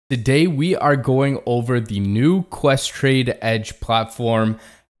Today we are going over the new Questrade Edge platform.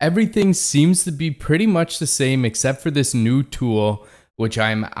 Everything seems to be pretty much the same except for this new tool, which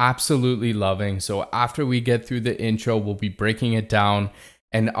I'm absolutely loving. So after we get through the intro, we'll be breaking it down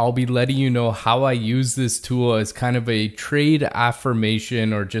and I'll be letting you know how I use this tool as kind of a trade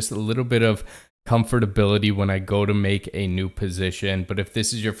affirmation or just a little bit of comfortability when I go to make a new position. But if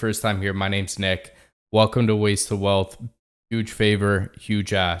this is your first time here, my name's Nick. Welcome to Ways to Wealth. Huge favor,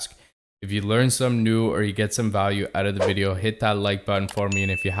 huge ask. If you learn something new or you get some value out of the video, hit that like button for me. And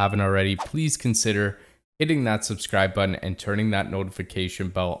if you haven't already, please consider hitting that subscribe button and turning that notification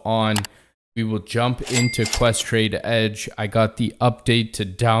bell on. We will jump into Questrade Edge. I got the update to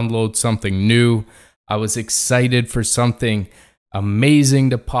download something new. I was excited for something amazing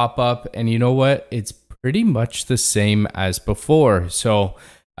to pop up. And you know what? It's pretty much the same as before. So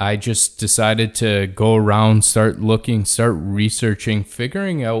I just decided to go around, start looking, start researching,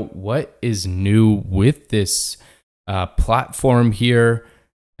 figuring out what is new with this platform here.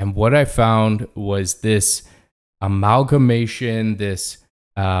 And what I found was this amalgamation, this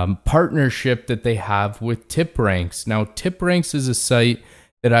partnership that they have with TipRanks. Now, TipRanks is a site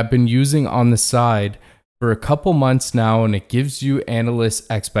that I've been using on the side for a couple months now, and it gives you analyst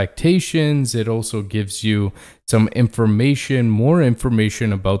expectations. It also gives you some information, more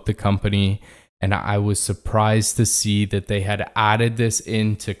information about the company. And I was surprised to see that they had added this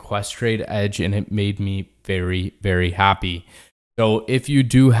into Questrade Edge, and it made me very, very happy. So if you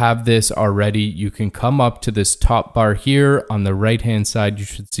do have this already, you can come up to this top bar here on the right-hand side. You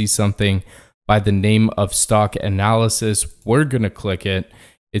should see something by the name of stock analysis. We're going to click it.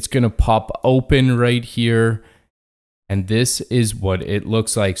 It's going to pop open right here. And this is what it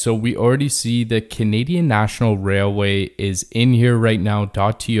looks like. So we already see the Canadian National Railway is in here right now.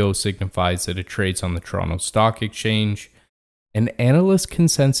 .to signifies that it trades on the Toronto Stock Exchange. And analyst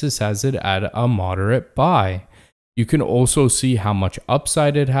consensus has it at a moderate buy. You can also see how much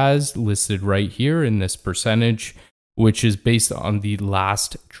upside it has listed right here in this percentage, which is based on the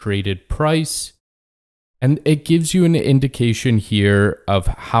last traded price. And it gives you an indication here of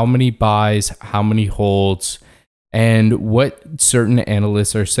how many buys, how many holds, and what certain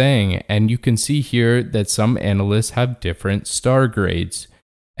analysts are saying. And you can see here that some analysts have different star grades.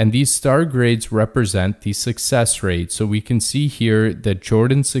 And these star grades represent the success rate. So we can see here that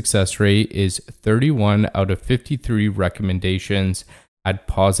Jordan's success rate is 31 out of 53 recommendations at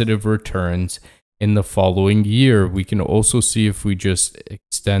positive returns in the following year. We can also see if we just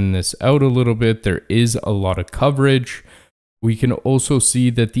extend this out a little bit, there is a lot of coverage. We can also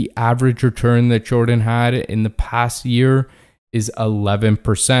see that the average return that Jordan had in the past year is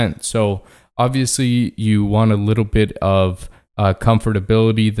 11%. So obviously you want a little bit of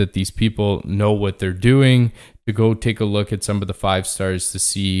comfortability that these people know what they're doing, to go take a look at some of the 5 stars to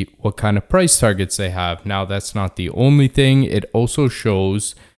see what kind of price targets they have. Now, that's not the only thing. It also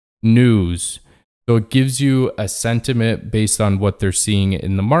shows news. So it gives you a sentiment based on what they're seeing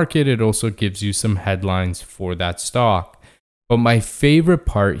in the market. It also gives you some headlines for that stock. But my favorite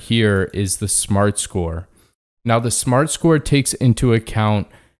part here is the Smart Score. Now, the Smart Score takes into account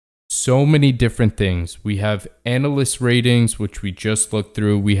so many different things. We have analyst ratings, which we just looked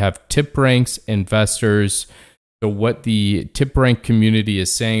through. We have TipRanks investors. So what the TipRank community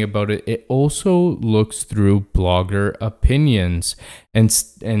is saying about it. It also looks through blogger opinions and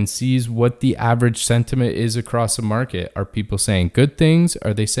sees what the average sentiment is across the market. Are people saying good things?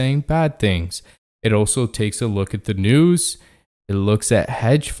 Are they saying bad things? It also takes a look at the news. It looks at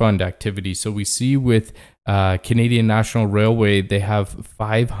hedge fund activity. So we see with Canadian National Railway, they have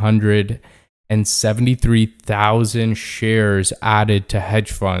 573,000 shares added to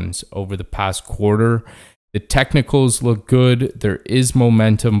hedge funds over the past quarter. The technicals look good. There is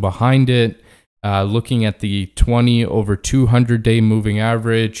momentum behind it. Looking at the 20 over 200 day moving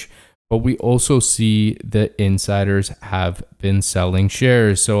average, but we also see that insiders have been selling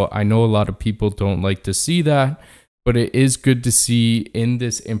shares. So I know a lot of people don't like to see that, but it is good to see in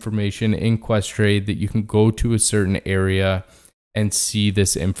this information in Questrade that you can go to a certain area and see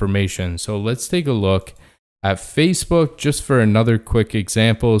this information. So let's take a look at Facebook just for another quick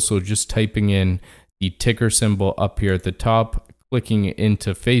example. So just typing in the ticker symbol up here at the top, clicking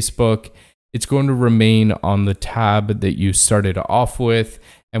into Facebook, it's going to remain on the tab that you started off with.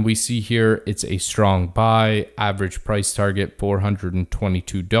 And we see here it's a strong buy, average price target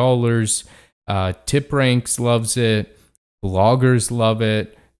 $422. TipRanks loves it. Bloggers love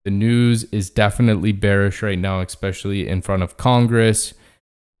it. The news is definitely bearish right now, especially in front of Congress.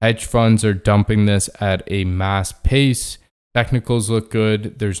 Hedge funds are dumping this at a mass pace. Technicals look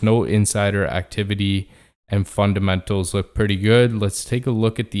good. There's no insider activity. and fundamentals look pretty good. Let's take a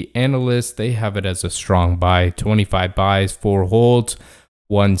look at the analysts. They have it as a strong buy, 25 buys, 4 holds,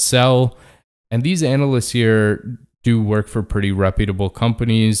 1 sell. And these analysts here do work for pretty reputable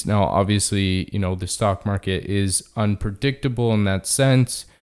companies. Now, obviously, you know, the stock market is unpredictable in that sense,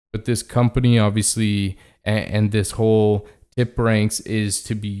 but this company obviously, and this whole tip ranks is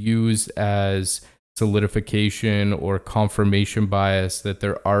to be used as solidification or confirmation bias that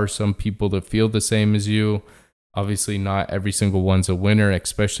there are some people that feel the same as you. Obviously, not every single one's a winner,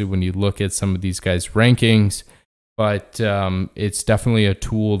 especially when you look at some of these guys' rankings. But it's definitely a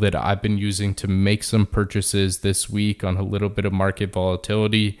tool that I've been using to make some purchases this week on a little bit of market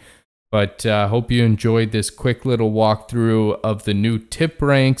volatility. But I hope you enjoyed this quick little walkthrough of the new tip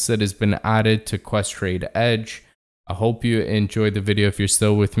ranks that has been added to Questrade Edge. I hope you enjoyed the video. If you're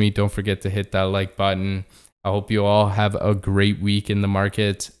still with me, don't forget to hit that like button. I hope you all have a great week in the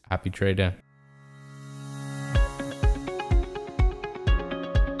market. Happy trading.